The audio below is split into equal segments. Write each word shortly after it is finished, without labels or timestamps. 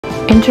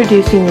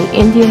Introducing the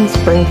Indian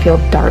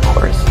Springfield Dark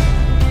Horse.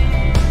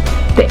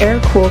 The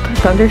air-cooled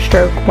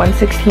Thunderstroke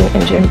 116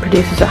 engine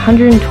produces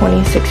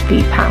 126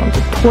 feet-pounds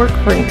of torque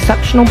for an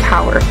exceptional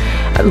power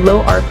at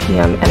low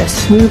RPM and a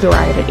smooth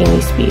ride at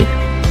any speed.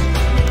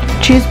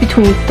 Choose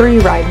between 3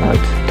 ride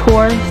modes,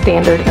 Tour,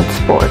 Standard, and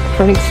Sport,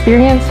 for an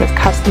experience that's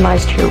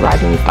customized to your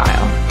riding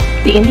style.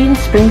 The Indian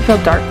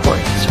Springfield Dark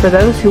Horse is for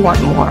those who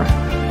want more.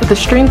 With a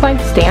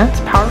streamlined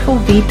stance, powerful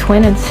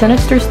V-twin, and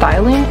sinister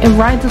styling, it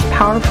rides as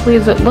powerfully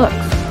as it looks.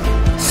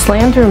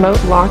 Slammed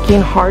remote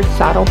locking hard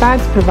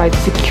saddlebags provide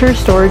secure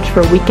storage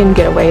for weekend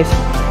getaways.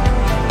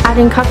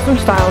 Adding custom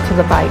style to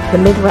the bike, the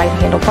mid-ride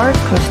handlebars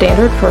come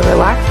standard for a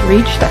relaxed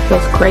reach that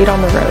feels great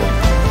on the road.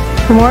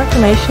 For more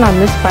information on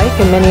this bike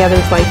and many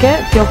others like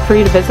it, feel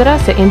free to visit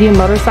us at Indian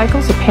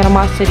Motorcycles of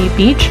Panama City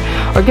Beach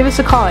or give us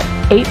a call at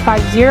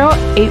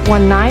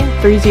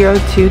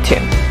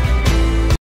 850-819-3022.